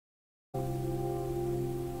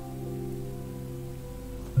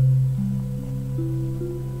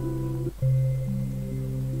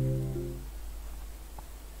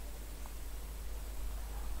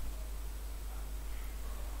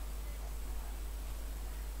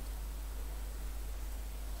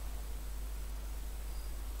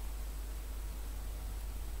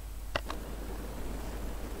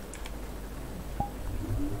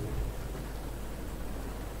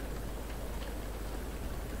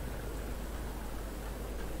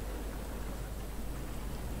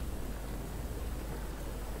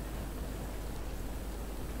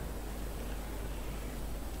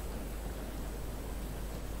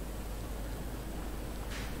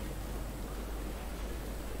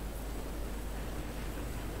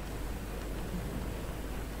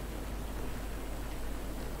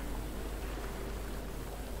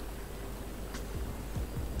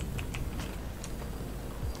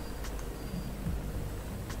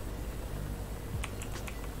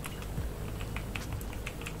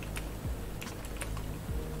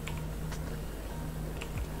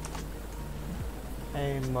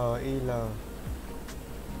MIL.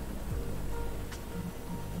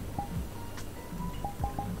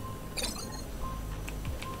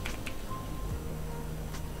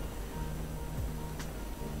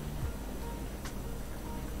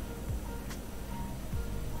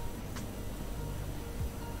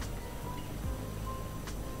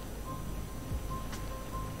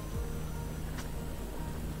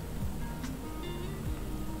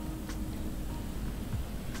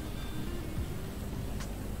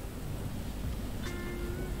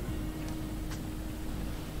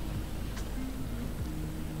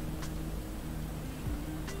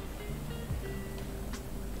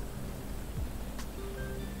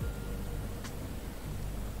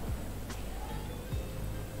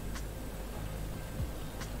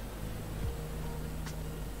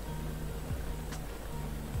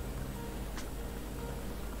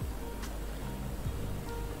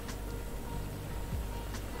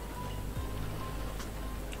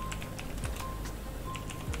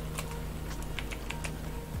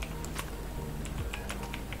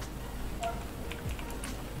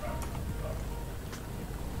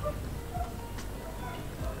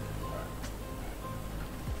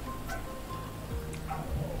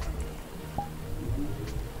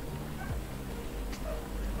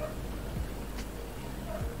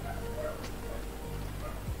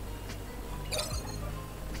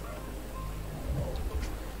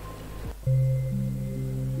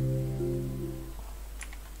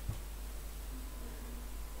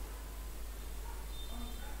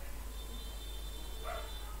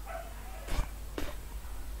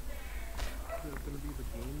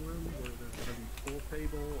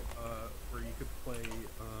 Where you could play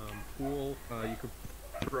pool, you could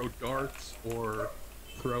throw darts or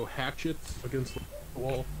throw hatchets against the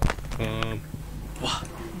wall. And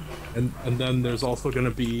then there's also going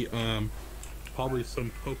to be probably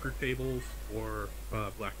some poker tables or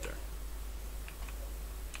blackjack.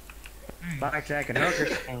 Blackjack and poker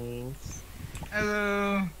tables.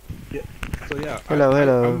 Hello. Yeah. So yeah,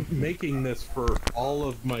 Hello. I'm making this for all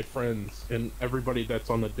of my friends and everybody that's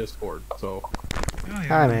on the Discord. So. Oh, yeah.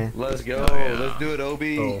 Hi, man. Let's go. Oh, yeah. Let's do it,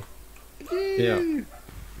 Obi. So, yeah.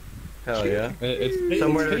 Hell yeah. It's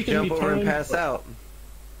Somewhere to taken jump me over and time, pass out.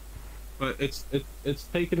 But it's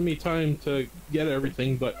taken me time to get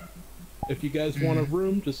everything. But if you guys want a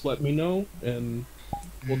room, just let me know, and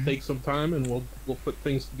we'll take some time and we'll put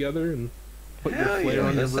things together and put your Hell flair yeah.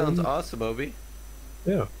 on your That sounds room. awesome, Obi.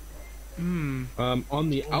 Yeah. Hmm. On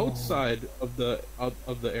the outside of the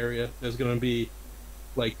area, there's gonna be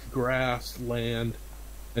like grass, land,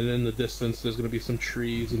 and in the distance there's gonna be some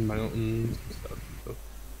trees and mountains and stuff. So.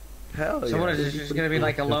 Hell So yeah. what is this? Just gonna be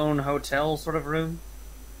like a lone hotel sort of room?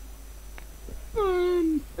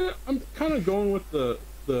 Yeah, I'm kind of going with the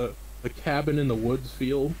cabin in the woods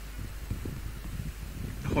feel.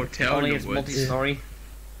 Hotel Only in it's the woods. multi-story.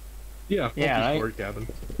 Yeah, Yeah, multi-story cabin.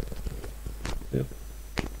 Yeah.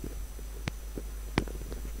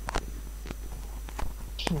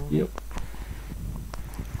 Yep.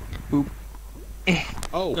 Boop.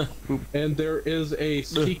 Oh, and there is a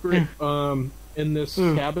secret in this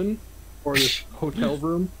cabin or this hotel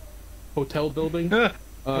room, hotel building. Tom,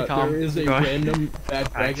 There is a go ahead. random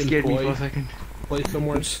bad dragon Scared me for toy a second. placed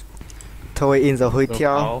somewhere. Toy in the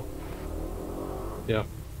hotel. Oh. Yeah,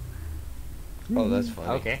 Oh, that's funny.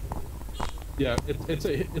 Okay. yeah. It's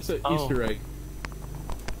a Oh. Easter egg.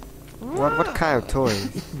 What kind of toy?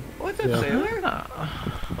 What's up, Yeah. Sailor?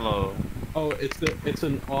 Hello. Oh, it's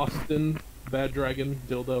an Austin bad dragon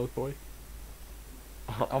dildo toy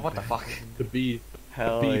Oh, what the fuck? to be.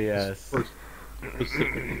 Hell to be yes.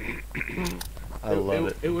 specific. I love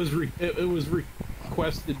it. It was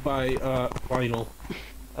requested by Vinyl.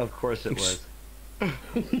 Of course it was.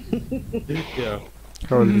 Yeah.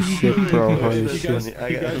 Holy shit, bro. Holy That's You shit. guys, funny. I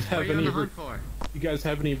you got- guys What have are you on any? the hunt for? You guys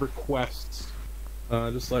have any requests?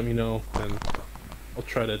 Just let me know, and I'll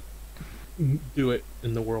try to do it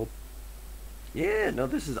in the world. Yeah, no,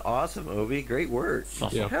 this is awesome, Obi. Great work.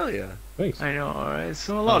 Yeah. Hell yeah. Thanks. I know, alright.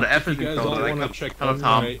 So a lot of If effort you guys goes all into want that. to check Hello, out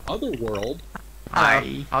Tom. my other world,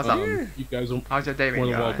 Hi. How's that? Yeah. you guys are How's your day more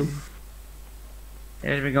been than going? welcome.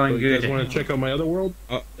 It's been So going you guys good. want to check out my other world?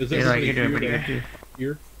 Is Yeah, like everybody you're doing here pretty to- good.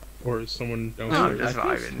 here, or is someone No, downstairs? just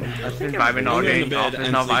vibing. I Just think vibing all I'm day in in the the bed office,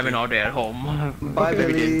 and not vibing sleeping. all day at home. Bye,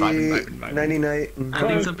 Every day baby. vibing. Nighty night. I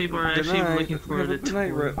think some people are actually looking for the Good night,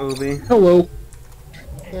 tour. Obi. Hello.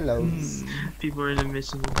 Hello. People are in the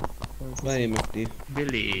mission. Bye, Mufti.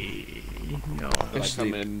 Billy. No. I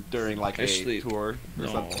come in during like a tour or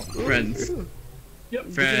No. something. Friends.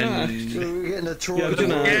 Yep. Friend. We're getting a tour. Yeah, of the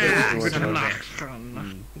world. Yeah, We're good gonna-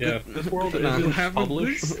 night. Yeah, this world We'll isn't have a good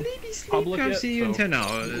published. sleepy sleep. Public I'll yet, see you in so- 10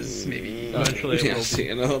 hours, maybe. Eventually it Yeah, will see be.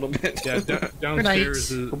 in a little bit. Yeah,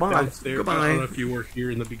 downstairs is Goodbye. downstairs. I Goodbye. don't know if you were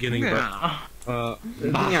here in the beginning, but Yeah. the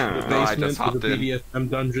No, I basement just is a hopped in. BDSM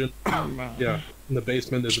dungeon. Yeah, in the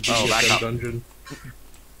basement is a Oh, back BDSM up. dungeon.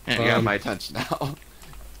 You got my attention now.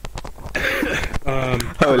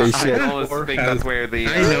 Holy I shit. always think that's where the.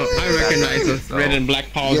 I know, I recognize those so- red and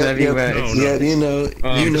black paws Yeah, everywhere. no, Yeah, you know,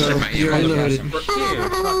 Um, you know, Sorry, you I'm know, Fucking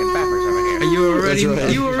backwards over here. You already, That's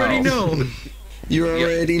right. you already Oh. know. you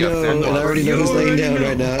already yeah, know, and and I already know who's laying down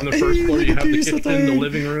right now. On the first floor, you have the So kitchen, the tired.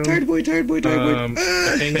 living room, Tired boy, tired boy, tired boy.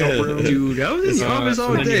 the hangout room. Dude, I was in the office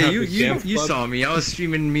all and then you day. have You, the you, dance you club. saw me. I was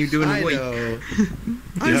streaming me doing I weight. know.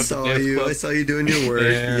 I have the saw dance you. club. I saw you doing your work.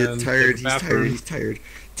 You're And tired. the He's tired. bathroom. He's tired.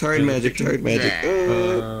 Tired And magic. Tired magic.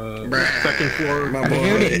 Second floor, My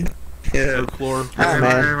boy. Yeah. third floor, Ah,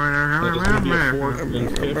 man. there's gonna be a fourth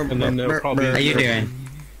and fifth, and then there'll probably. How you doing?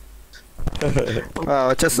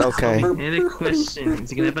 Oh, just okay. Any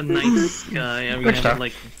questions? You're gonna have a night sky. I'm gonna have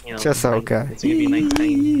like, you know. Just night- okay. It's gonna be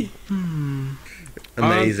nighttime.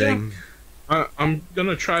 Amazing. I'm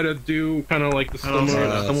gonna try to do kind of like the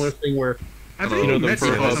similar thing where I You think know, we've the met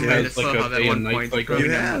first you one on has, like, a Clubhouse at day one and night point. cycle.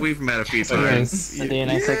 You have. We've met a few Okay. times. The day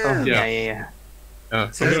and night cycle? Yeah.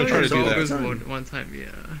 Yeah. so I'm gonna try to do that. One time, yeah.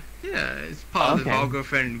 Yeah, it's positive. Okay. I'll go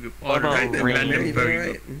friend group What order about right there, rain? random You bird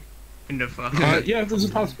alright? in the fuck. Yeah, there's a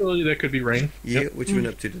possibility that could be rain. Yeah, what you been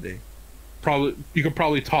up to today? Probably you could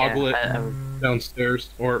probably toggle it I- downstairs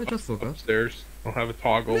or just woke up. upstairs. I'll have a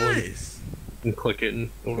toggle Nice. and click it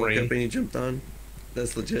and it'll Woke rain. up and you jumped on.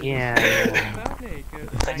 That's legit. yeah.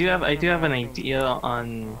 I do have an idea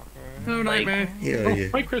on. No Like- nightmare. Hell Oh, yeah.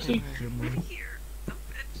 hi, Chrissy.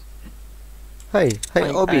 Hey,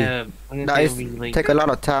 like, Obi. I'm gonna That say is we, like, take a lot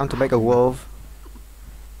of time to make a wolf.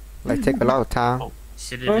 Like take a lot of time.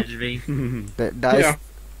 shit it is me. That is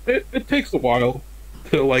Yeah, it takes a while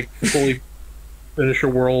to like fully finish a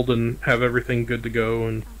world and have everything good to go.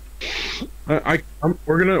 And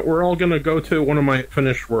we're all gonna go to one of my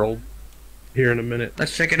finished world here in a minute.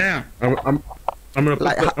 Let's check it out. I'm gonna put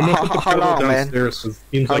Like, the, I'm gonna put the how portal long, man? downstairs. 'Cause it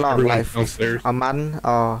seems how like long? everyone's Like downstairs. a month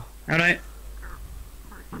or Alright.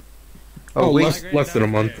 a Oh, week? less than a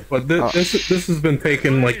month. But this has been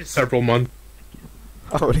taking like several months.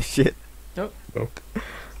 Holy shit! All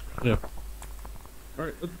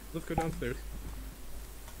right, let's go downstairs.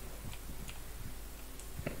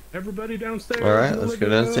 Everybody downstairs. All right, in the let's go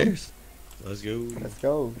living room. downstairs. Let's go. Let's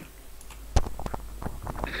go.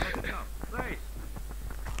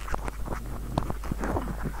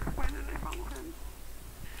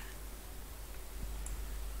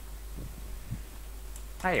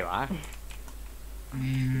 There you are.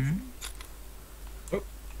 Mm-hmm.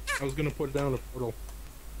 I was gonna put down a portal.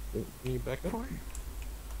 Can you back up?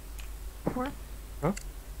 Huh?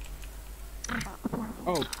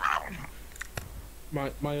 Oh.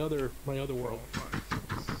 My other world.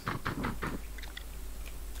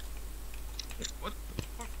 What the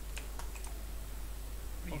fuck?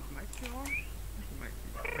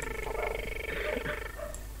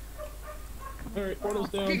 Alright, portal's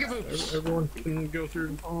down. Everyone can go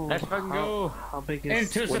through. Let's fucking go. How big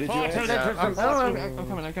is? What did you ask? I'm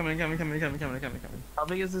coming. How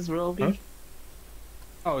big is this world? Huh?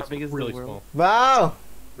 Oh, it's How big is the really world? small. Wow!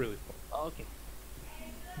 Really small. Oh, okay.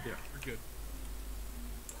 Yeah, we're good.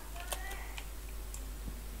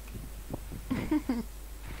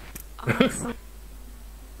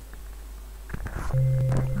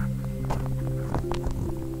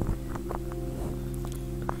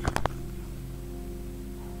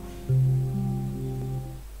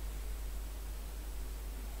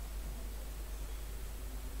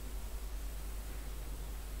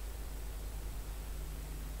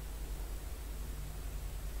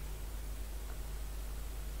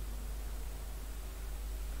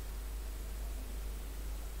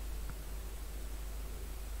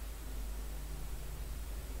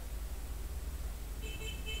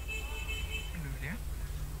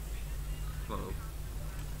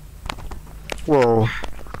 Whoa!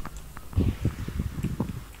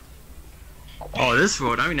 Oh, this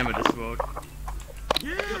road. I remember this road.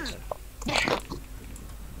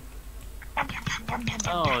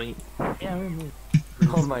 Oh, yeah. I remember.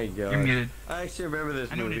 Oh my You're god. muted. I actually remember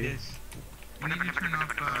this I know what it movie. is. You need to turn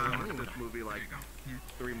off. This movie like Yeah.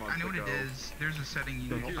 3 months I know what ago. it is. There's a setting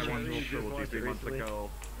you need to I watched change. the trilogy 3 months ago.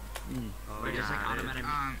 Or just like automatic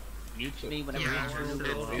mute me whenever yeah, you enter the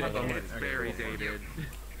It's, building. it's very dated.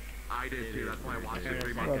 I did too. That's why I watched it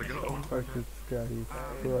 3 months ago. Fuck this guy is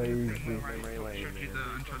Instruct you the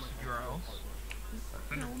untrusted URLs.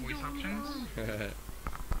 Under voice options.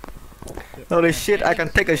 Holy shit, I can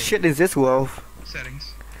take a shit in this world.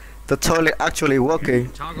 Settings. The toilet actually working.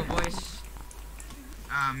 Toggle voice.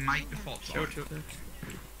 Mic defaults on.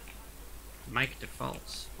 Mic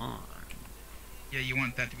defaults on. Yeah, you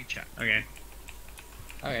want that to be chat. Okay.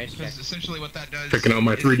 Okay, Because essentially what that does Checking out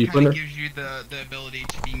my is 3D it kind printer. of gives you the ability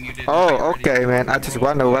to be muted. Oh, okay, man. I just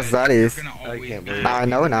wonder what that is. I can't believe I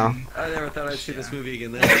know now. I never thought I'd see this movie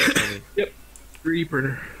again. That's funny. 3D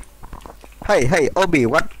printer. Hey, Obi,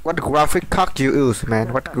 what graphic card you use,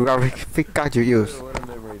 man? What graphic card you use?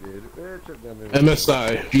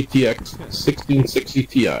 MSI GTX 1660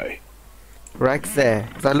 Ti. Right there.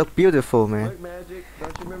 That look beautiful, man. Look, Magic,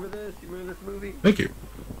 don't you remember this? You remember this movie? Thank you.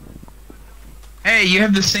 Hey, you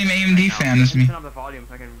have the same AMD fan as me. Turn up the volume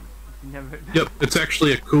so I can never. Yep, it's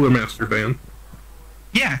actually a Cooler Master fan.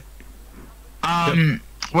 Yeah.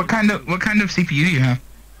 What kind of CPU do you have?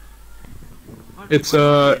 It's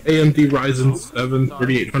AMD Ryzen 7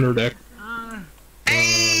 3800X.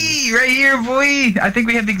 Hey, right here, boy. I think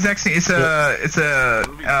we have the exact same. It's a is it a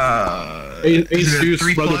Asus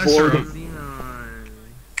 3 plus motherboard. or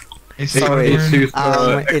a Sorry, Asus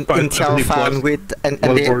Intel X570 fan Plus with an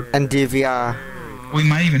motherboard. NVIDIA. We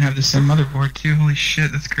might even have the same motherboard too. Holy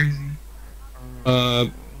shit, that's crazy.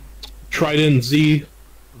 Trident Z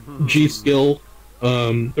G-Skill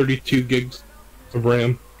 32 gigs of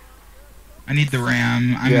RAM. I need the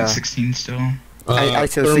RAM. I'm Yeah. at 16 still. I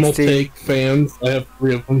still Thermal 16. take fans. I have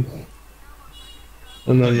 3 of them.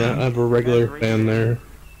 And then I have a regular fan there.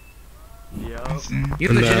 You And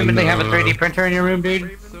legitimately then, have a 3D printer in your room,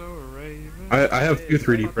 dude? I have 2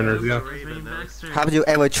 3D printers, yeah. Have you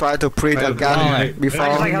ever tried to print I a have gun one- I before?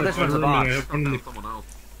 just like how this one's a box. I have one in the- Someone else.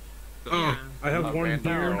 Oh, I have one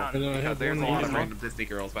here, and then I have There's a one lot of here. random Disney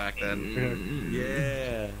girls back then.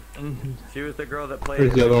 Yeah. She was the girl that played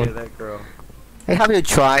Where's the other one? that girl. Hey, have you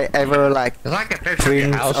tried ever like There's like a picture of print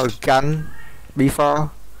your a house. gun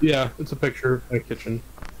before? Yeah, it's a picture of my kitchen.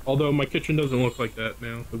 Although my kitchen doesn't look like that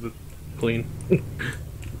now because it's clean.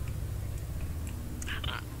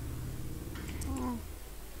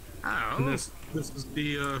 And this is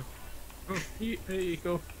the oh hey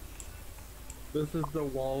Eco. This is the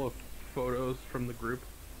wall of photos from the group.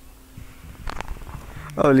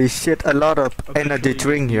 Holy shit, a lot of I'll energy actually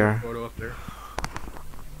drink use the here. Photo up there.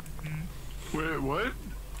 Wait, what?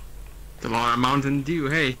 The Mountain Dew,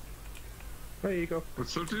 hey. Hey Eco.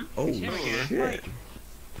 What's up, dude? Oh, shit.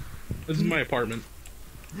 This is my apartment.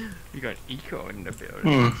 You got eco in the building.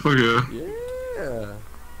 Oh, fuck yeah. Yeah.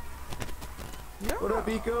 What up,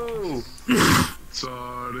 Eco? So,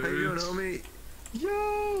 How you doing, dude. homie?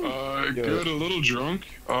 Yo. Good, a little drunk.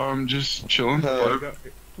 Just chilling.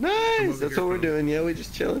 Nice. That's what we're doing. Yeah, we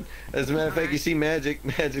just chilling. As a matter of fact, you see Magic.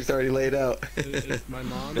 Magic's already laid out. It's my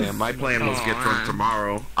mom. Yeah, my plan was get drunk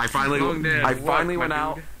tomorrow. I finally went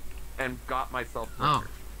out and got myself drunk. Oh.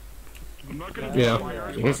 I'm not gonna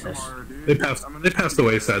Yeah. Jesus. They passed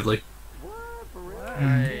away sadly.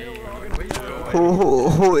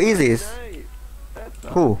 Who is this?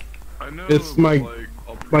 Who? I know, It's my- like,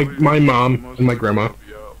 I'll probably my mom most and my of grandma. I'll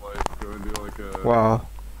be out, like, go and do like a Wow.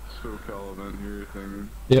 SoCal event here thing.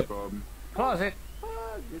 Yep. Closet.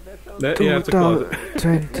 Yeah, it's a closet.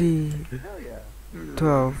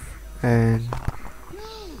 2012 and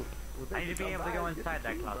I need to be able to go inside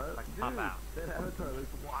that closet so I can pop out. That avatar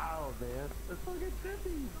looks wild, man. That's fucking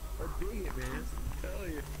trippy. I dig it, man. Hell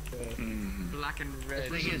yeah. Black and red.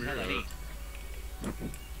 This thing is hella neat.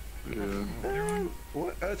 Yeah.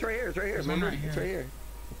 What? Oh, it's right here. It's right here. Remember? right It's right here.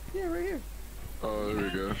 Yeah, right here. Oh, there we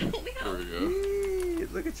go. There we go. Yee,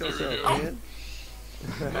 look at yourself, There we go. man.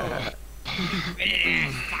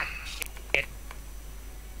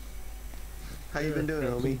 How you been doing,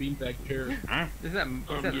 Some homie? beanbag chair. Is that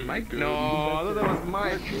doing Mike? good. No, I thought that was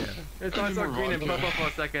Mike. It's I saw green and purple for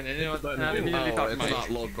a second, and it I immediately thought Mike.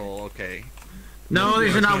 Local, okay. No,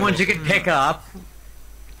 these are not ones you can pick up.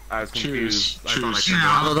 I was Cheers. confused. I thought I Cheers.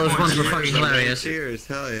 could Although those ones were fucking hilarious. Cheers,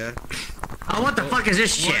 hell yeah. Oh, what the fuck is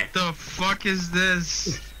this shit? What the fuck is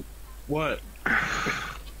this? What?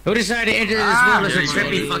 Who decided to enter this world as a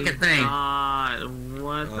trippy fucking thing? God,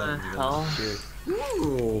 what the hell? Cheers.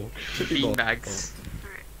 Ooh, trippy ball. Beanbags.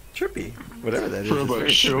 Trippy. Whatever that is. Bro, it's but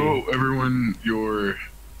very show trippy. everyone your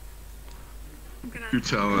Oh,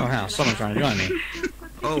 talent. hell, someone's trying to join me.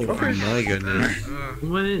 Oh, my goodness. Yeah, no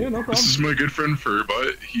This problem. is my good friend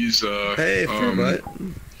Furbutt. He's Hey, Furbutt.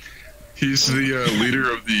 he's the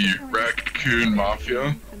leader of the Raccoon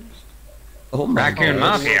Mafia. Oh my Raccoon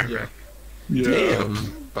God. Mafia. Yeah.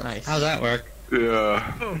 Damn. Nice. How's that work?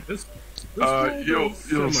 Yeah. Oh, this You'll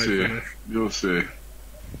see. semi-finished. You'll see.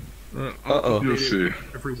 Uh-oh. You'll see.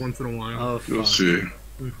 Every once in a while. Oh, You'll see.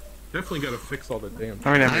 Definitely gotta fix all the damn.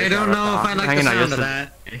 I don't know if I like the sound of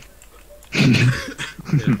that.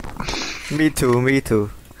 Me too, me too.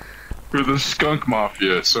 We're the Skunk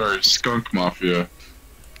Mafia. Sorry, Skunk Mafia.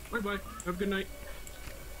 Bye-bye. Have a good night.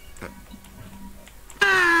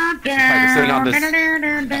 on this.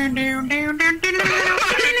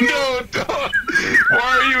 No, don't. Why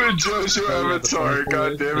are you a JoJo avatar?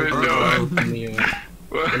 God damn it, no.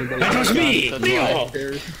 That was me, Leo.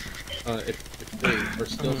 If they are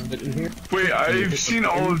still sitting here. Wait, I've seen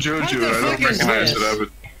all of JoJo. I don't recognize it.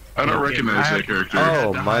 I don't recognize that character.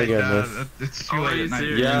 Oh my goodness. It's too late at night.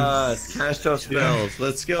 Yes, cast those spells.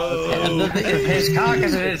 Let's go. His cock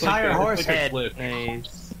is an entire horse head.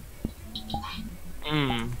 Nice.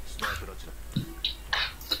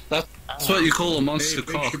 That's what you call a monster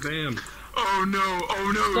cock. Oh no,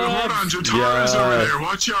 hold on, Jotaro's over there.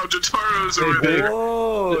 Watch out, Jotaro's over there.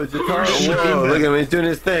 Whoa, Jotaro, whoa, look at him, he's doing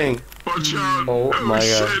his thing. Watch out. Oh my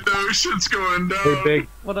god. Shit, no, shit's going down. Hey, big.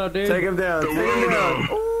 What up, dude? Take him down, The take him world down.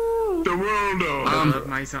 though. The world though. I love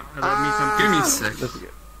me some. Give me a sec.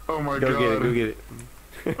 Oh my Go god. get it, go get it.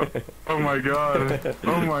 Oh my god.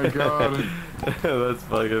 Oh my god. That's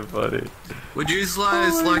fucking funny. Would you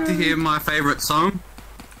guys like to hear my favorite song?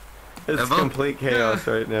 It's Ever? complete chaos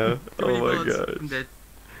right now. Oh my god. This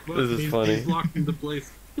is funny. He's locked into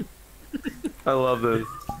place. I love this.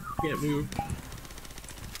 Can't move.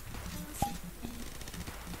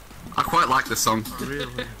 I quite like this song.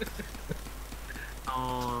 Really?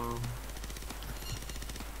 Oh.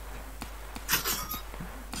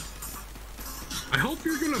 I hope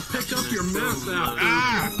you're gonna pick up your mess out.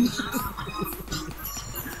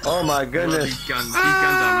 Oh my These goodness. guns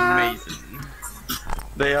are amazing.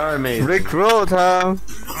 They are amazing. Rick roll, Tom.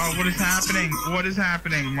 Oh, what is happening? What is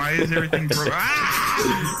happening? Why is everything broke?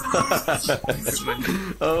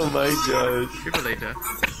 Oh my gosh. People later.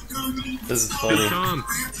 This is Hey, funny. Tom.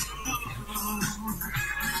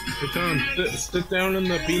 Hey, Tom, sit down in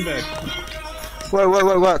the beanbag.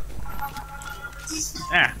 What?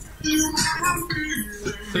 Ah.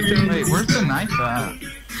 Sit down. Wait, where's the knife at?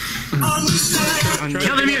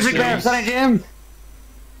 Kill the music there, Sonny Jim!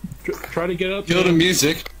 Try to get up. Kill the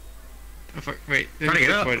music. Oh, fuck, wait, Try to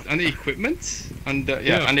get up. under equipment? Under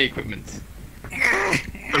equipment.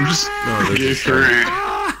 I'm just gay furry.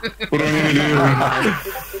 What do I need to do?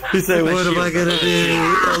 He said, what am I gonna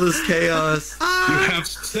do? All this chaos. You have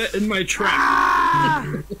set in my trap.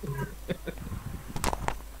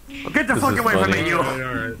 Get the fuck away from me, you!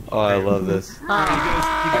 Alright. Oh, I love this.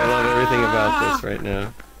 I love everything about this right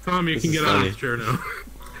now. Tom, you This can is get out funny. of this chair now.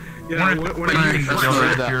 Yeah, when you Oh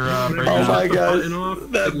my gosh,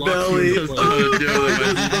 that belly.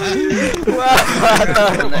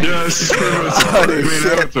 Yes, it's pretty much the main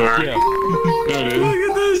avatar. Yeah, dude. Look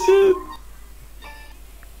at this shit.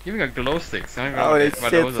 Giving a glow sticks. I don't Oh, know it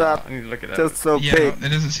what shits those are. up. I need to look at that. Just so Yeah, big. it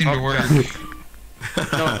doesn't seem to work.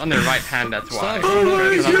 No, on the right hand, that's why.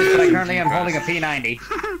 Currently, I'm holding a P90.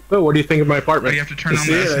 Oh, what do you think of my But apartment? you have to turn I on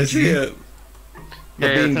see it, I see the it. The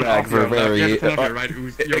beanbags are very. It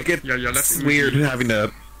It's weird having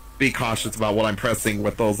to be cautious about what I'm pressing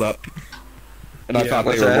with those up. And I Yeah, thought they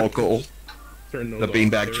what's were that? local. Turn those The off.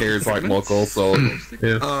 beanbag chairs aren't local, so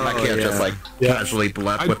Yeah. I can't just like Yeah. casually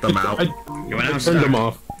blep with them out. I turned them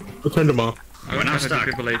off. I turned them off. I'm gonna have to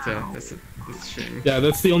defibrillator. That's a shame. Yeah,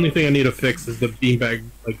 that's the only thing I need to fix is the beanbag,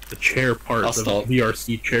 like the chair part, I'll the stop.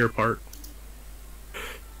 VRC chair part.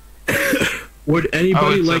 Would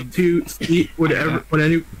anybody it's like to see? Would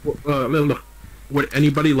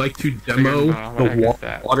anybody like to demo what the heck is the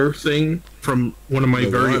that? water thing from one of my The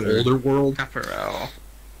very water. older worlds? Caparel.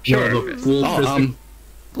 No, the full prison.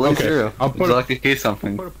 Okay. I'll put like to see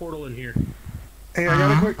something. put a portal in here. Hey, I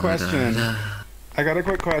got a quick question.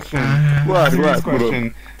 What? Serious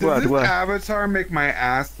question. Does this What? avatar make my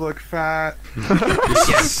ass look fat?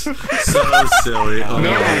 Yes. So silly.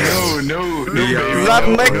 Oh, No, Does baby. that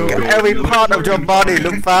make No, baby. every part of your body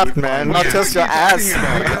look fat, man? Not just your ass.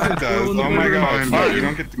 Yes, it does. Oh my god. Fuck, you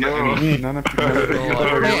don't get to get none of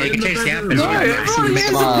you. Hey, you can change the app. Make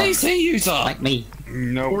them all PC user. like me.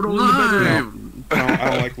 Nope. Portal in the bedroom. No, I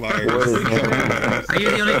don't like liars. Are you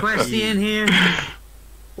the only question here?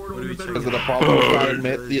 Portal in the Is bedroom. it a problem if I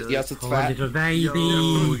admit yes, it's fat? Little baby.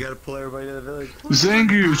 we gotta pull everybody to the village.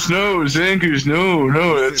 Zangoose, no,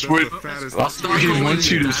 that's what he wants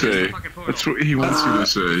you to say. That's what he wants you to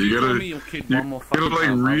say. You gotta like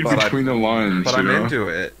read between the lines, But you I'm know? into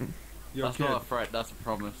it. That's not a threat, that's a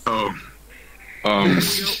promise. Oh.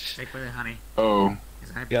 Take with it, honey. Oh.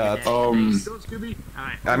 Yeah, Go, Scooby.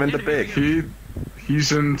 Alright. I'm into big.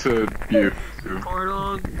 He's into you.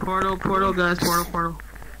 Portal, guys, portal.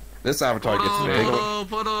 This avatar gets big.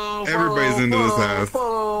 Everybody's into this ass.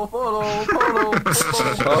 Oh,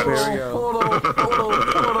 here we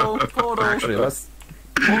go. Actually, let's.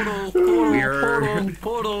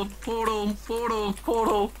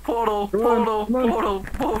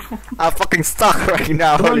 I'm fucking stuck right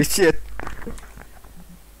now. Holy shit.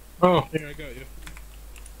 Oh, here I got you.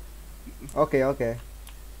 Okay, okay.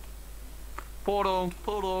 Portal.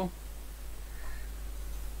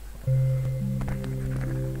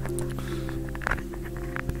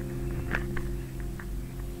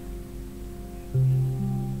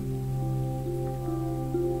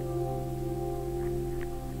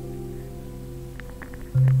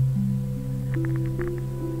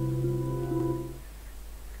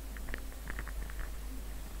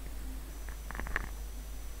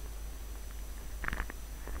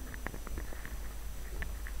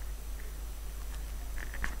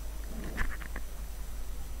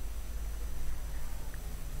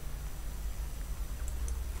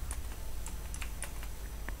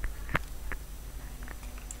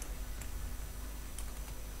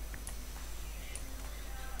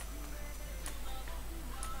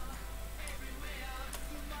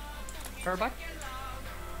 Everybody?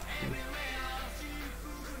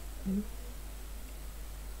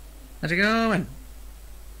 How's it going?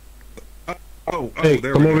 Hey,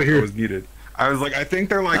 there come we go. over here. I was muted. I was like, I think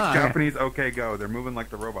they're like Oh, Japanese. Okay, go. They're moving like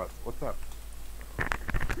the robots. What's up?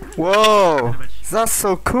 Whoa, that's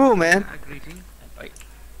so cool, man.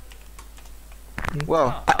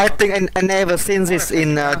 Well, I think I never seen this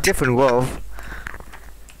in a different world.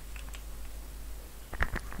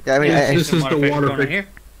 Yeah, I mean, This is the water pic.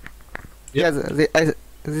 yeah,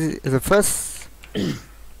 the first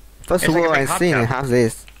world I've seen it has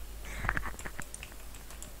this.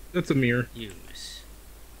 That's a mirror. Use.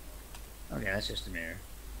 Okay, that's just a mirror.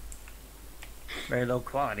 Very low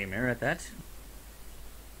quality mirror at that.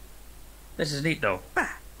 This is neat though.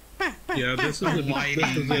 Yeah, this is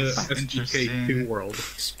a SDK2 world.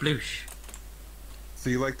 Sploosh. So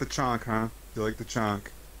you like the chonk, huh? You like the chonk?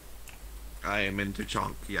 I am into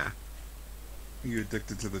chonk, yeah. You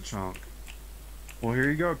addicted to the chonk? Well, here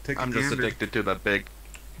you go. Take a I'm just gander. addicted to that big.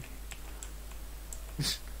 I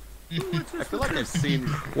feel like I've seen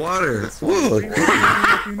Water.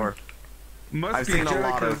 or Must I've be seen a jelly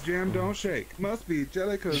lot cause of- jam don't shake. Must be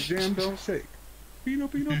jelly cause jam don't shake. Pino.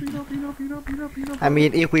 I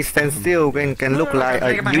mean, if we stand still, we can look like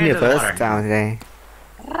a universe down there.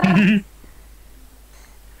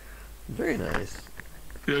 Very nice.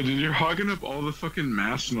 Yeah, dude, you're hogging up all the fucking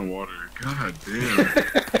mass in the water. God damn.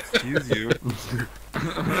 Excuse you.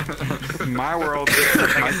 My world,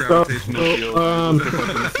 my gravitational field is a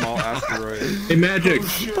fucking small asteroid. Hey, Magic.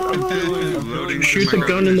 Shoot the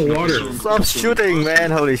gun in the water. Stop shooting,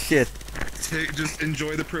 man! Holy shit! Just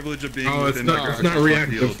enjoy the privilege of being Oh, it's within not- the it's not gravitational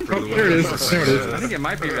reactive. field for Oh, the there it is. rest of There it is. us. I think it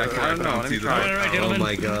might be reactive. I don't know. Let me try. Oh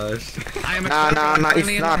my gosh. I am No,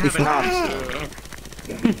 it's not. It's not.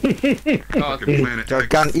 Fucking Planet Your X.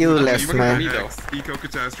 gun useless, You man. X. Eco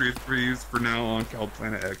catastrophes for now on called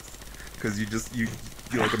Planet X, because you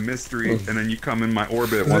like a mystery, and then you come in my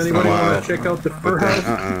orbit once in a Anybody while. want to check out the fur But then,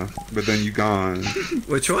 house? but then you gone.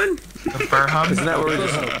 Which one? The fur hum? Isn't that where we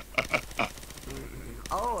just...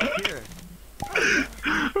 Oh, it's here.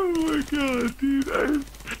 Oh my god, dude!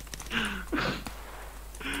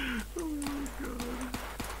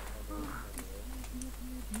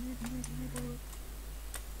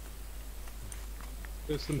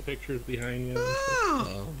 There's some pictures behind you.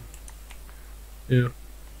 Yeah.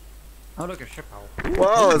 Oh, look, a ship hole.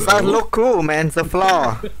 Whoa, that look cool, man. The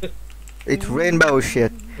floor. It's rainbow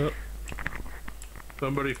shit.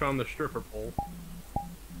 Somebody found the stripper pole.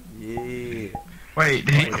 Yeah. Wait,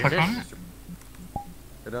 did he click on it?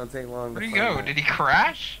 It don't take long. Where'd he go? Did he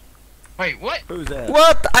crash? Wait, what? Who's that?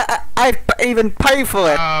 What? I even pay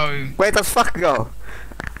for it. Oh, Where the fuck go?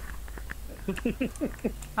 Oh,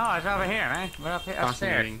 it's over here, man. We're up here upstairs.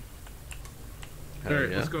 fascinating. Alright,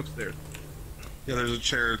 yeah. let's go upstairs. Yeah, there's a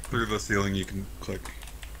chair through the ceiling you can click.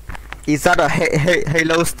 Is that a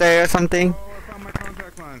Halo stair or something? Oh, I found my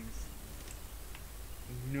contact lens.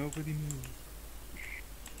 Nobody moves.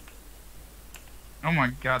 oh my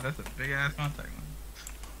god, that's a big ass contact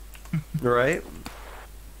lens. Right?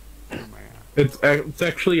 It's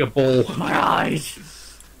actually a bowl. My eyes.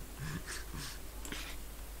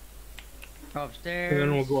 Upstairs. And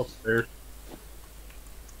then we'll go upstairs.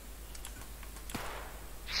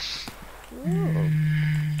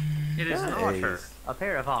 It is an Nice. otter. A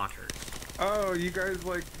pair of otters. Oh, you guys it's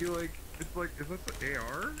like, is this the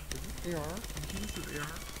AR? Is this AR? Is this AR?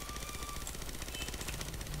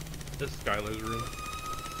 This is Skylar's room.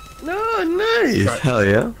 No, nice. Hell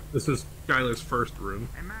yeah. This is Skylar's first room.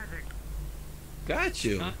 Hey, Magic. Got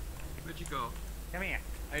you. Huh? Where'd you go? Come here.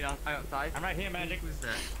 Are you outside? I'm right here, Magic. Who's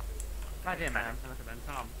that? Right here, man. That must have been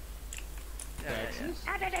Tom.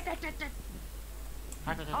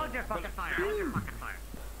 Hold your fucking fire. Hold your fucking fire.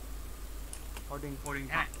 Holding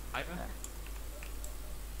Yeah. Tom.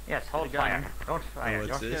 Yes, hold fire. Don't fire.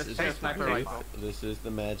 What's this? Is Hey, this, sniper the rifle. booth? This is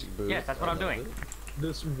the magic booth. Yes, that's what I'm doing.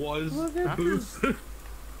 This was the booth.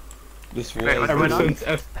 This Wait, was. Ever what's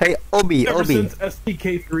since Hey, Obi, ever Obi. since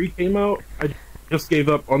STK3 came out, I just gave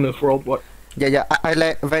up on this world. What? Yeah, I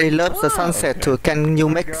very love the sunset too. Can you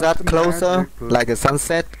make that closer, like a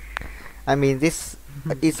sunset? I mean, this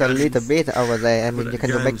is a little bit over there. I mean, can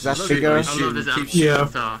you make that bigger? I love this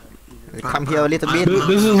Yeah. Come here a little bit.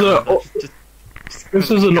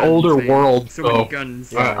 This is an older world, So many so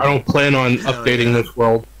guns. I don't plan on updating this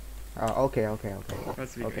world. Oh, okay.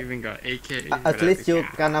 Plus we Okay. even got AK. At least you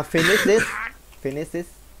gonna finish this. Finish this.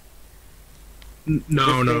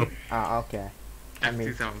 No. Ah, okay. I mean,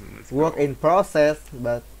 F2000. Let's work go. in process,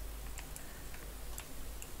 but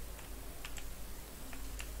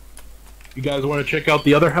You guys want to check out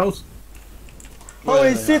the other house?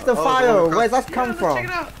 holy shit, the fire! Where that come from? Check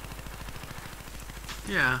it out.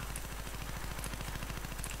 Yeah.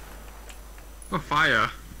 Oh, fire.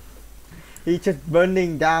 He just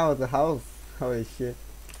burning down the house. Holy shit!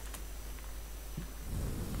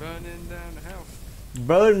 Burning down the house.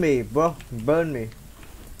 Burn me, bro. Burn me.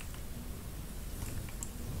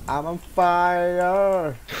 I'm on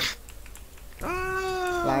fire.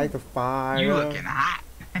 Like the fire. You looking hot.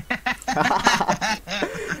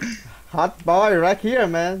 Hot boy right here,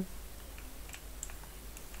 man.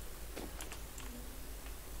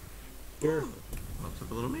 Here, Pops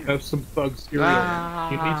up a little mirror. have some thug cereal.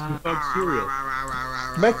 You need some thug cereal.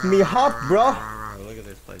 Make me hot, bro. Look at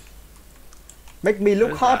this place. Make me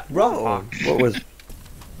look hot, bro. What was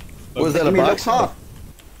that, a Make me look box? hot.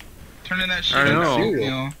 Turning that shit I know. into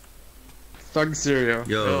cereal. Thug cereal.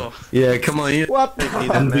 Yo. Yeah, come on. You What?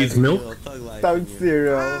 And these milk? Thug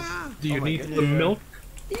cereal. Do you need some milk?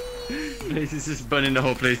 Blaze is just burning the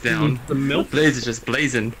whole place down. The milk? Blaze is just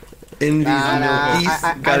blazing. in these Nah, milkies.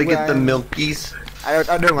 I Gotta get the will- milkies. I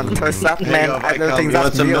don't want to touch that, man. go, I don't Vicom, think you that's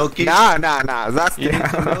want some milk. milkies? Nah, that's You need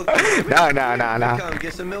some milk? no. Come,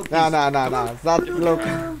 get some milkies. No, that's milk.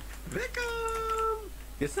 Vicom,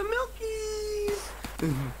 get some milkies.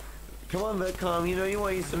 Come on, Vicom. You know you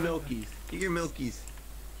want to eat some milkies. Get your milkies.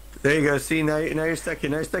 There you go. See, now you're stuck here.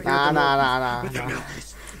 Now you're stuck here. Nah. With the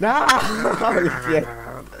milkies. Nah. Oh, shit.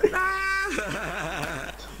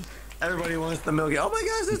 Everybody wants the milky. Oh my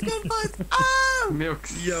gosh, there's gunfights! Ah!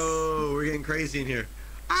 Milks. Yo, we're getting crazy in here.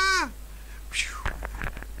 Ah!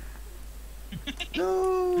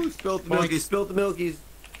 No! Spilt the milkies, spilt the milkies.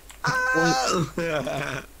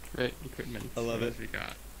 Ah! Right, equipment. I love it. What we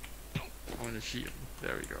got? On the shield.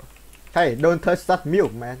 There we go. Hey, don't touch that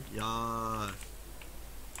milk, man. Yes.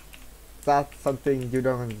 That's something you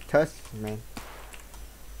don't touch, man.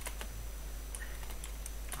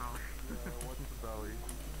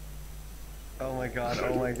 Oh my god,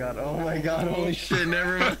 oh my god, oh my god, holy shit,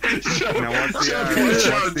 never mind.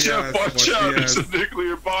 Jeff, watch out. There's a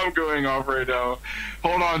nuclear bomb going off right now.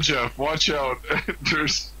 Hold on, Jeff. Watch out.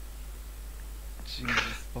 There's... Jesus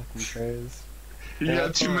fucking Christ. You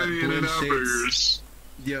got too many In-N-Out burgers.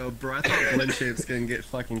 Yo, bro, I thought blend shape's gonna get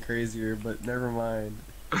fucking crazier, but never mind.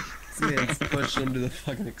 This man's pushed into the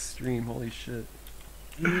fucking extreme, holy shit.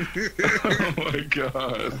 Oh my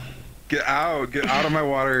god. Get out of my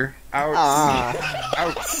water. Out.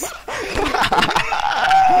 Out.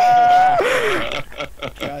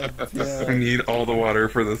 I need all the water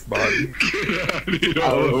for this body.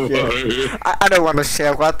 I don't want to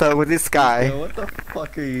share water with this guy. Yo, what the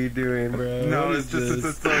fuck are you doing, bro? No, it's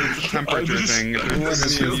a temperature thing.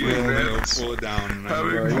 Cool it down.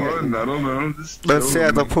 Having fun, I don't know. Don't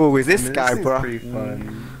share the pool with this guy, This bro. is pretty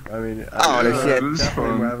fun. I mean, Holy shit. This is definitely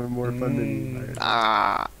fun. we're having more fun than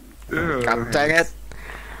Yeah. God dang it.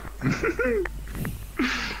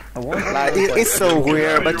 I want Like, it's so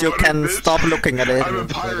weird, but you can stop looking at it. I'm a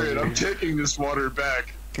pirate. I'm taking this water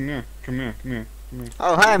back. Come here.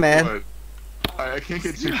 Oh, hi, man. What? I can't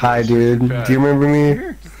get too Hi, close. dude. Fast. Do you remember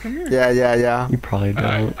me? Yeah. You probably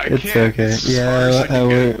don't. I It's can't. okay. This is Yeah, as far as I can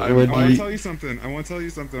get. what I want do to you... tell you something.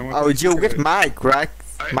 Oh, you with Mike, right?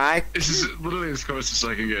 Mike? This is literally as close as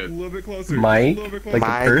I can A get. little bit closer. Mike? A little bit Like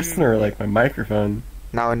closer. a person or like my microphone?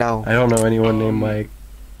 No. I don't know anyone named Mike.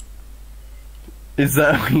 Is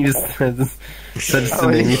that what you just said? That's just the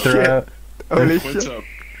Holy name you throw shit. out? Holy What's shit. up?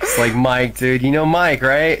 It's like Mike, dude. You know Mike,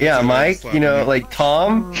 right? Yeah, Mike. You know, like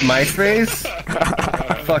Tom, MySpace.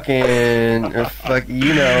 Fucking,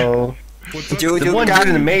 you know. The one dude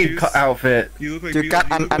in the maid outfit. You look like You got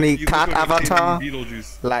any you look cat like a kid avatar? from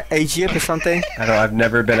Beetlejuice. Like Egypt or something? I've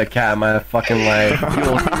never been a cat in my fucking life.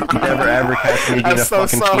 You'll never ever catch me being I'm a so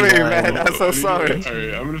fucking sorry, feline. man. I'm so sorry.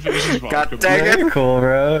 Alright, I'm gonna finish this vodka. God dang it. You're cool,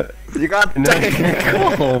 bro. You got No, dang it.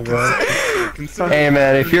 you're cool, bro. Hey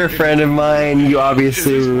man, if you're a friend of mine, you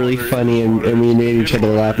obviously were really funny and we made each other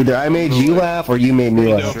laugh. Either I made you laugh or you made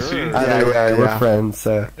me laugh. Either way, we're friends,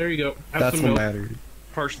 so There you go. Have that's some what milk. matters.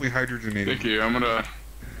 Partially hydrogenated. Thank you. I'm gonna.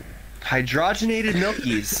 Hydrogenated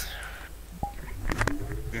milkies.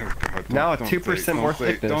 Oh, God, Now don't 2% say- more don't say-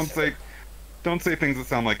 thickness. Don't say things that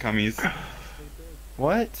sound like cummies.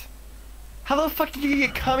 What? How the fuck did you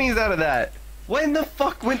get cummies out of that? What in the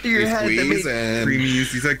fuck went through your head that made...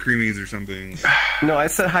 Creamies. You said creamies or something. No, I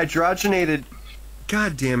said hydrogenated.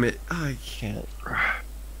 God damn it. Oh, I can't.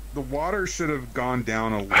 The water should have gone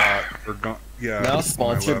down a lot. Or gone. Yeah. Now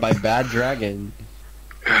sponsored by Bad Dragon.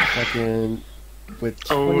 Fucking... With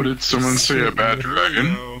Oh, did someone say a bad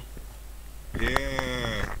dragon?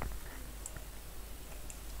 Yeah.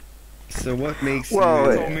 So what makes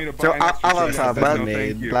Whoa, you... so Avatar, but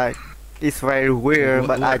like, it's very weird,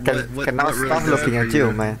 but I cannot stop looking at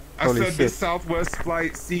you, man. I Holy said shit. the Southwest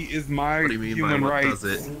Flight seat is my human rights.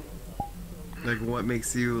 Like, what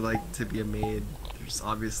makes you like to be a maid? There's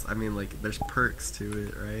obvious. I mean, like, there's perks to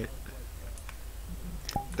it, right?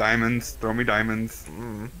 Diamonds. Throw me diamonds.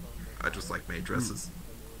 I just like maid dresses.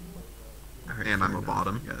 And I'm a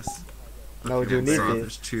bottom. Yes. No, you need so it.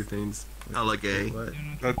 there's two things. I like A. What?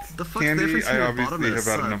 That's The fuck's the candy. difference I between a obviously bottom and a have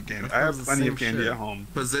had sub? enough candy. That I have sounds the plenty same of candy shit. at home.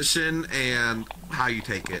 Position and how you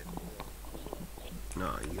take it. No,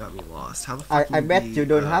 you got me lost. How the fuck I can bet be, you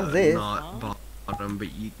don't have this. Not bottom, but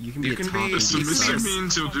you can be You a can top be and be Submission sus.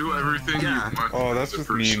 means you'll do everything Yeah. you want. Oh, that's as a just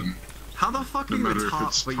person. mean. How the fuck No are you matter a if top,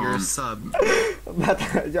 it's but you're a Tom. sub?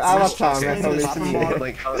 But your Avatar, man, holy shit.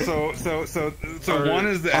 Like, So one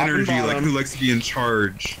is the energy, like who likes to be in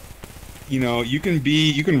charge. You know, you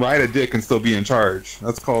can ride a dick and still be in charge.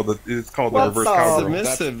 It's called the reverse cowgirl.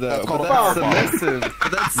 submissive though. That's called a That's power submissive.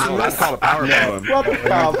 That's No, that's called a power bottom. What the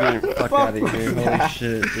Fuck out of here. Holy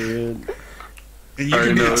shit, dude. And you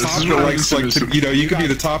can be a top that likes like to, you know, you can be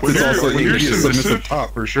the top that's also you can be a submissive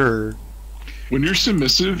top for sure. When you're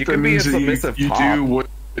submissive, You that can be a means that submissive you top. do what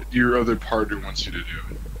your other partner wants you to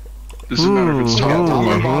do. Doesn't matter if it's top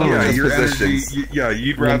or bottom. Yeah, your energy.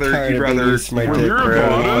 You'd rather. When you're a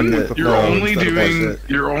bottom,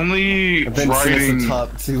 you're only I've been riding. since the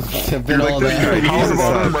top too. I've been You're all like that. he's a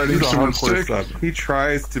bottom, sub. riding He's a someone's hardcore dick. sub. He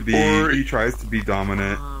tries to be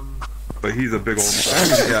dominant, but he's a big old.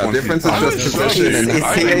 Yeah, difference is just position and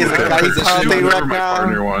counting right my now.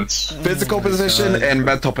 partner wants. physical position and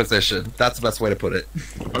mental position. That's the best way to put it.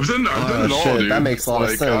 I've done it all, shit, dude. that makes a lot of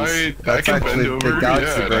like, sense. I That's can actually bend the over,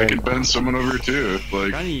 galaxy yeah, and I brain. can bend someone over too.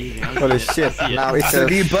 Like, Holy shit, now it's So a...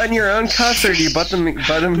 do you button your own cuffs or do you button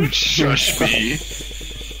them? shush me.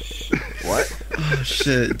 What? Oh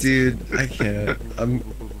shit, dude, I can't.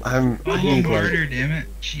 I need harder, damn it.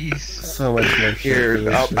 Jeez. so much more shit.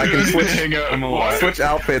 Here, I can switch, Hang out. switch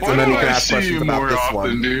outfits and then you can ask questions about this often,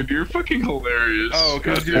 one. dude. You're fucking hilarious. Oh,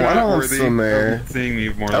 because God you're damn I not don't worthy somewhere. of seeing me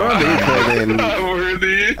more. I don't often. need clothing. Not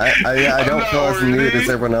worthy. I don't I'm feel not as nude worthy. as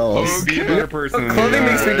everyone else. Be a better person. than Clothing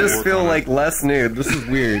me. makes me just Work feel on it. like less nude. This is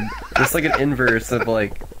weird. It's like an inverse of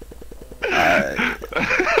like.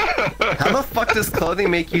 How the fuck does clothing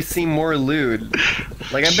make you seem more lewd?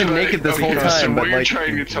 Like I've been naked this whole So time, what but you're like.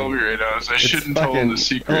 trying to tell me right now is I it's shouldn't tell them the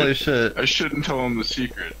secret. Holy shit. I shouldn't tell them the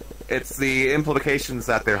secret. It's the implications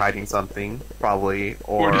that they're hiding something, probably,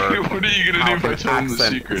 or What are you gonna how do if I to tell them the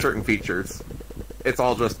accent secret? certain features. It's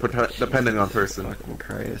all just depending on person. Fucking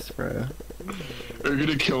Christ, bro. Are you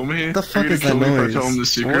gonna kill me? What the Are fuck you gonna is that kill me if I noise? tell them the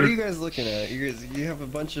secret? What are you guys looking at? You have a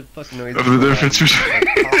bunch of fucking noises. Of the difference behind you.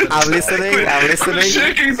 between. I'm listening, I'm listening.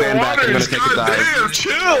 Shaking the Stand back, I'm waters. gonna take a God dive. damn!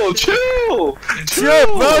 Chill. Chill,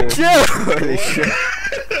 bro, chill! Holy shit.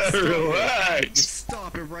 Relax.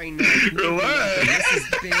 Stop it right now. Relax. This is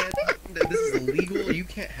bad. This is illegal. You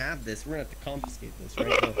can't have this. We're gonna have to confiscate this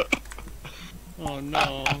right now. Oh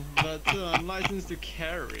no, but I'm licensed to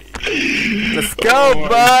carry. Let's go, boy,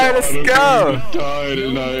 let's go! Die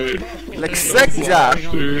tonight. Like sick job.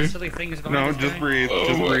 Silly things going No, on just today? breathe.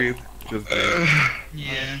 Just breathe. Just breathe.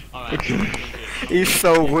 Yeah. Alright. He's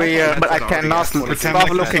so weird, but I cannot stop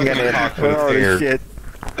looking at it. Holy shit.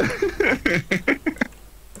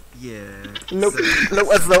 Yeah. Look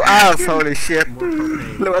at the ass, holy shit. More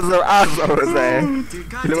propane. Look at the ass over there. Dude,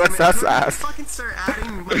 God Look damn at it, that everyone ass. fucking start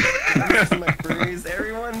adding My furries.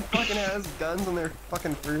 Everyone fucking has guns on their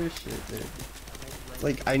fucking fur shit, dude.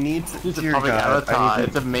 like I need to. It's a Dear public God, avatar. I need to,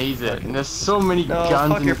 It's amazing. And there's so many no,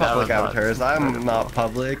 guns fuck in your this public avatar. avatars. I'm not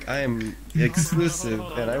public. I am exclusive,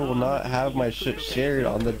 and I will not have my shit shared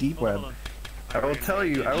on the deep web. I will tell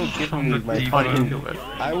you. I will give you my fucking.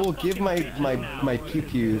 I will give my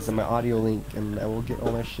pew-pews and my audio link, and I will get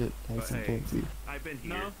all my shit nice and fancy. I've been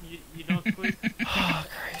here. No, you don't quit. Oh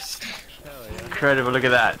Christ! Incredible, look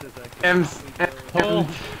at that.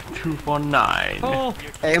 M249. Oh,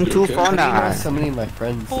 M249. So many of my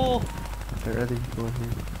friends. oh. They're ready to go in here.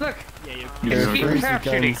 Look. They're Keep crazy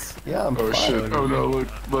capturing. guns. Yeah, I'm Oh fine. shit! Oh no!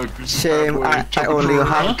 Look! Shame, I only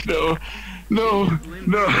have. No!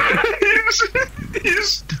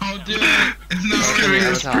 He's Don't do it. It's not giving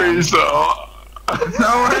his praise though. It's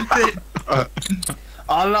not worth it.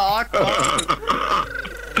 Allah Akbar.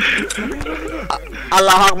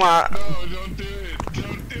 Allah Akbar. No! Don't do it!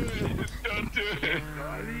 Don't do it! Don't do it!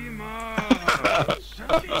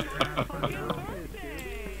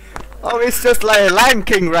 Oh, it's just like Lion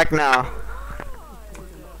King right now.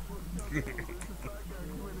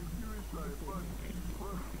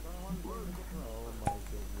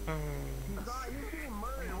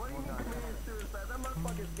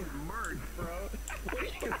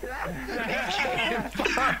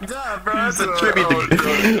 Bro, that's a tribute to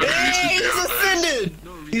Hey, he's ascended!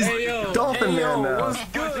 He's Dolphin Man now. What's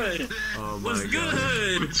good? What's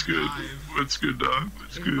good? What's good? What's good, dog?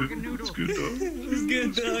 What's good? What's good, dog? What's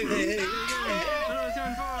good, dog? Hey.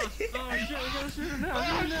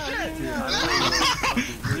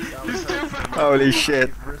 Holy shit.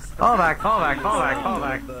 Fall back, fall back, fall back, fall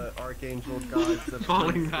back. The archangel gods of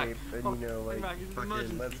Falling back. and you know, like,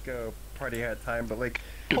 fucking, let's go, party hat time, but like,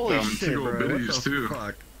 Get holy them shit, single bro, what bitties, the too.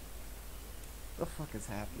 fuck? The fuck is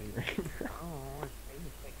happening right now?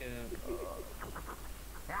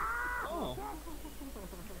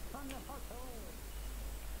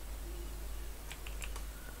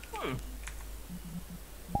 Oh.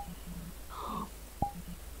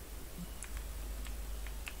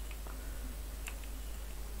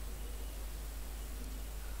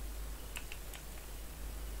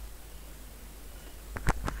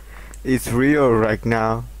 It's real right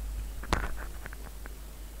now.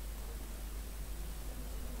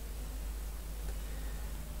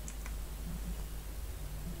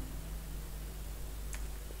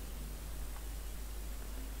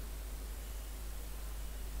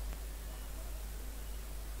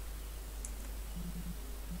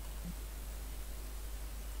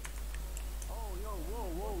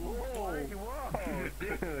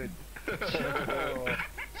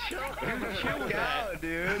 Chill out,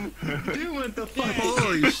 dude. Dude, what the fuck?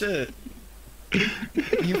 Holy shit.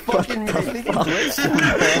 You fucking made me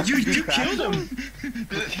You killed him.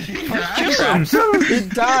 He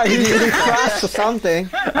died. He crashed or something.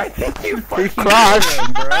 I think you fucking He crashed. killed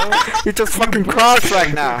him, bro. He just fucking crashed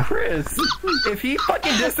right now. Chris, if he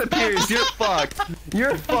fucking disappears, you're fucked.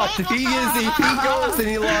 You're fucked. If he goes and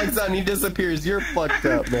he logs on, he disappears. You're fucked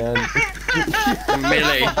up, man.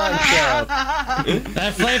 Melee.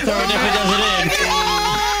 That flamethrower definitely does it in.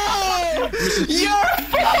 You're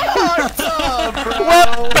fucked up, bro. What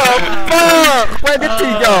the fuck? Where did he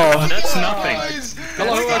go? That's nothing.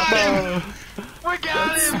 Hello, Akbar. We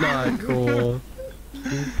got him. Not cool.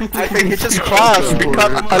 I think he just crashed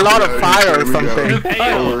because a lot of fire or something.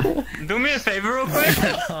 Hey, do me a favor real quick.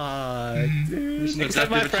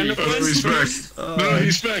 Accept my friend he's back. No,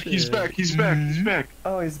 he's back. He's back. He's back. He's back.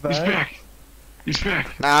 Oh, he's back. He's back. He's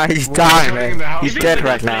back. Nah, he's dying, man. He's dead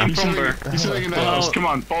right now. He's sitting in the house. Come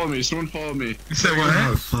on, follow me. Someone follow me. You said what?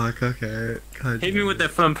 Oh, fuck, okay. God, Hit me with that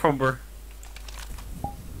flame plumber.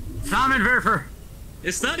 Samenwerfer.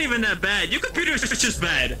 It's not even that bad. Your computer is just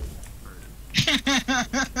bad.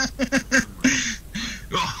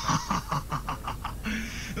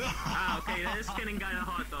 Okay, that is getting kinda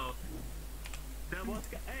hot though. That was.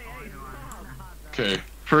 Okay,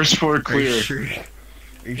 first floor Are clear. you sure?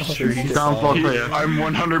 Are you sure you Down floor clear. I'm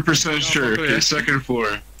 100% sure. Okay, second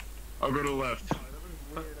floor. I'll go to left.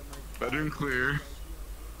 Bedroom clear.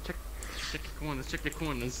 Check the corners. Check the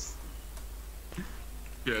corners.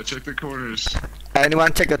 Yeah, check the corners.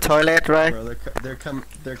 Anyone check the toilet, right? Bro, they're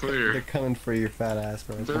Clear. they're coming for your fat ass,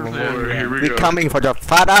 bro. Third floor. Here we We're go. coming for your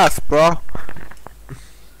fat ass, bro.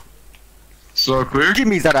 So clear. Give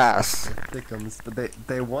me that ass. Thickums, but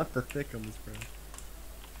they want the thickums, bro.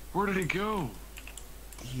 Where did he go?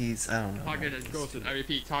 He's I don't know. Target has ghosted. I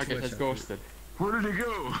repeat, target has ghosted. Where did he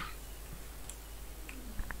go?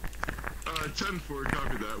 10-4,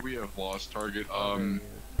 copy that. We have lost target.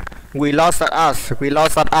 We lost that ass. We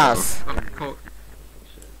lost that ass. God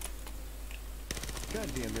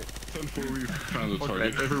damn it. 10-4, we found the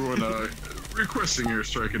target. Everyone, Requesting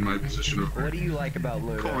airstrike in my position over. What do you like about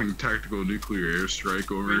Luna? Calling tactical nuclear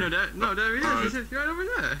airstrike over. No, there he is. He's right over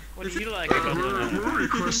there. What do you like about Luna? We're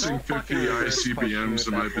requesting 50 ICBMs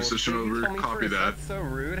in my position over. Copy that. That's so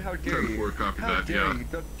rude. How dare you? 10-4, copy How that, dare yeah. you?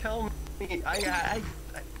 Don't tell me.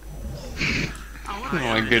 Oh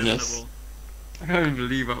my goodness. I can't even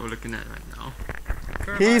believe what we're looking at right now.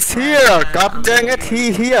 He's here! God dang it,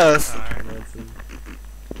 he hears!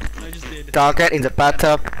 Target in the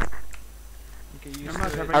bathtub.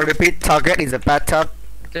 I repeat, target in the bathtub.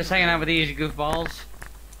 Just hanging out with these goofballs.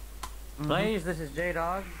 Please, this is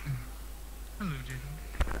J-Dog. Hello,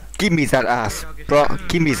 J-Dog. Give me that ass, bro.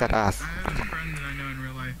 Give me that ass. I have a friend that I know in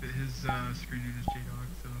real life that his screen name is J-Dog,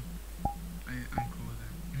 so I'm cool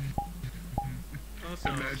with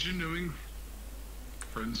that. Imagine knowing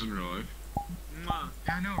friends in real life. Yeah,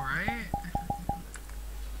 I know, right?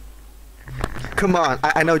 Come on,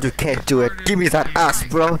 I know you can't do it. Give me that ass,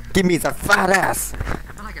 bro. Give me that fat ass. I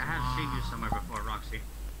feel like I have seen you somewhere before, Roxy.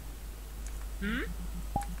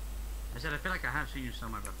 I said I feel like I have seen you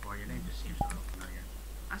somewhere before. Your name just seems so familiar.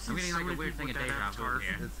 I'm getting like a weird thing of deja vu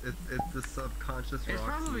here. It's the subconscious. It's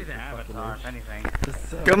probably the avatar, if anything.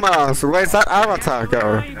 Come on, so where's that avatar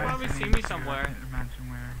go? You probably see me somewhere. Imagine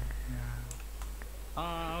where.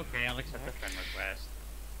 Oh, okay, I'll accept the friend request.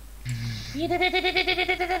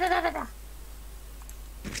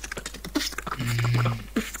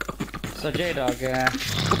 So J-Dog,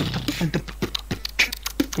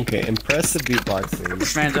 Okay, impressive beatboxing.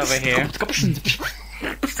 this man's over here.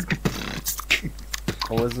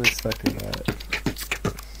 I wasn't expecting that.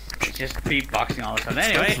 Just beatboxing all of a sudden.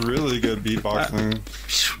 Anyway. That's really good beatboxing.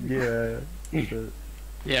 Yeah.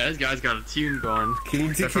 Yeah, this guy's got a tune going. Can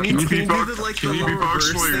you do the like the little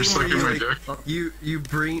reverse thing where you like you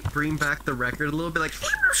bring back the record a little bit like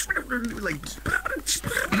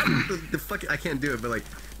the fuck I can't do it but like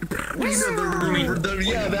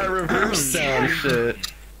yeah, that reverse sound shit.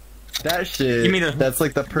 That shit. Give me the, that's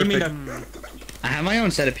like the perfect. I have my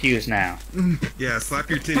own set of pews now. Yeah,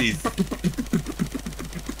 slap your titties.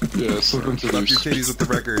 Yeah, slap your titties with the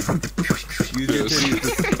record. Use your titties to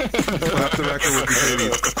slap the record with your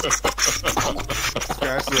titties.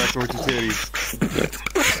 Scratch the record with your titties.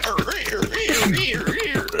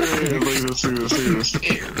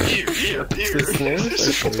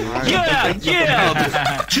 Yeah,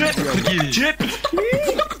 yeah! Jip, jip,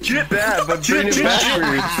 jip that, but bring it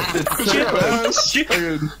backwards.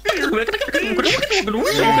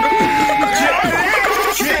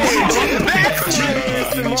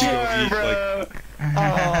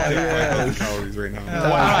 Right now.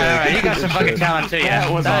 Alright, you got some fucking talent too, yeah.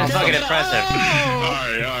 That was fucking impressive.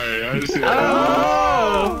 Alright, I just see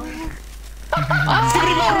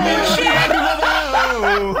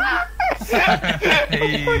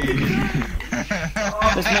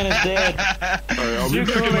This man is dead. Alright, I'll be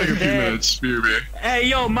back in like a few minutes. Fear me. Hey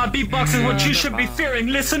yo, my beatbox is what you should be fearing.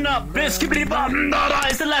 Listen up, skibbity bop,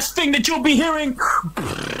 is the last thing that you'll be hearing.